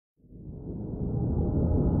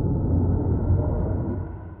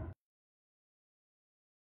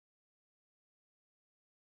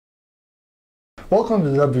Welcome to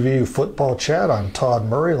the WVU Football Chat. I'm Todd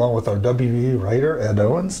Murray, along with our WVU writer, Ed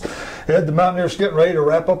Owens. Ed, the Mountaineers getting ready to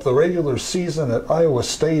wrap up the regular season at Iowa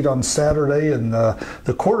State on Saturday, and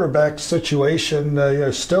the quarterback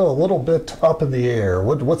situation still a little bit up in the air.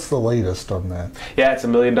 What's the latest on that? Yeah, it's $1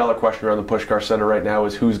 million question around the Pushkar Center right now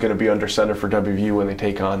is who's going to be under center for WVU when they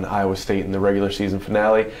take on Iowa State in the regular season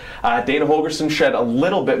finale. Dana Holgorsen shed a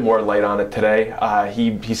little bit more light on it today.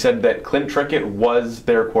 He said that Clint Trickett was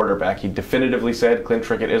their quarterback. He definitively said Clint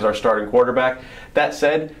Trickett is our starting quarterback. That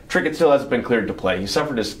said, Trickett still hasn't been cleared to play. He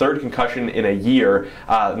suffered his third concussion in a year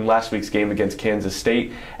in last week's game against Kansas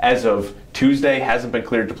State. As of Tuesday, hasn't been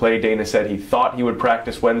cleared to play. Dana said he thought he would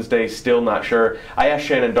practice Wednesday, still not sure. I asked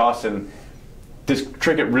Shannon Dawson, does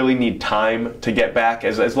Trickett really need time to get back?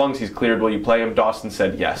 As long as he's cleared, will you play him? Dawson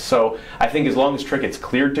said yes. So I think as long as Trickett's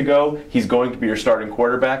cleared to go, he's going to be your starting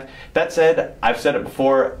quarterback. That said, I've said it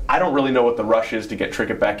before, I don't really know what the rush is to get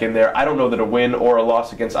Trickett back in there. I don't know that a win or a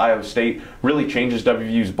loss against Iowa State really changes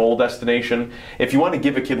WVU's bowl destination. If you want to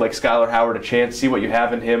give a kid like Skylar Howard a chance, see what you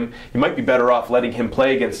have in him, you might be better off letting him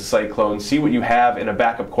play against the Cyclones, see what you have in a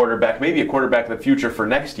backup quarterback, maybe a quarterback of the future for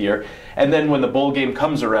next year, and then when the bowl game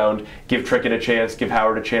comes around, give Trickett a chance, give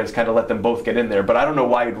Howard a chance, kind of let them both get in there. But I don't know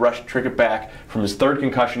why you'd rush Trickett back from his third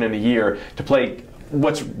concussion in a year to play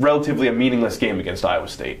what's relatively a meaningless game against Iowa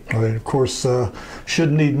State. I mean, of course,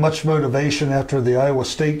 shouldn't need much motivation after the Iowa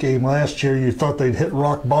State game last year. You thought they'd hit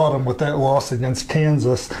rock bottom with that loss against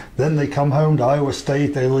Kansas. Then they come home to Iowa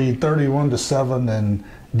State. They lead 31-7 and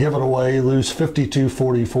give it away, lose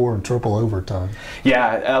 52-44 in triple overtime.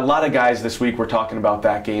 Yeah, a lot of guys this week were talking about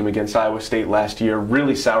that game against Iowa State last year.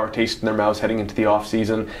 Really sour taste in their mouths heading into the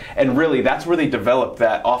offseason. And really, that's where they developed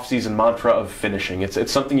that offseason mantra of finishing. It's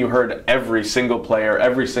something you heard every single player,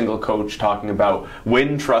 every single coach talking about.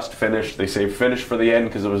 Win, trust, finish. They say finish for the end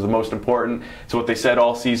because it was the most important. It's what they said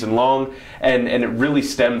all season long. And it really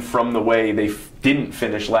stemmed from the way they didn't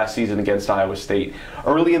finish last season against Iowa State.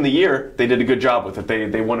 Early in the year, they did a good job with it.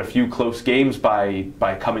 They won a few close games by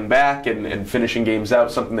coming back and finishing games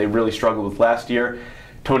out, something they really struggled with last year.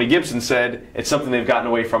 Tony Gibson said it's something they've gotten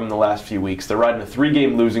away from in the last few weeks. They're riding a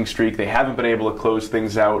 3-game losing streak. They haven't been able to close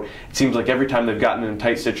things out. It seems like every time they've gotten in a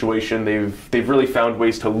tight situation, they've really found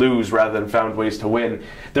ways to lose rather than found ways to win.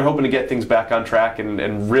 They're hoping to get things back on track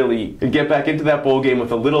and really get back into that bowl game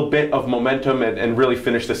with a little bit of momentum and really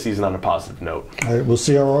finish the season on a positive note. All right, we'll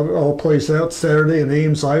see how it all plays out Saturday in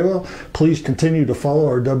Ames, Iowa. Please continue to follow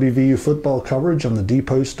our WVU football coverage on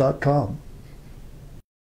thedpost.com.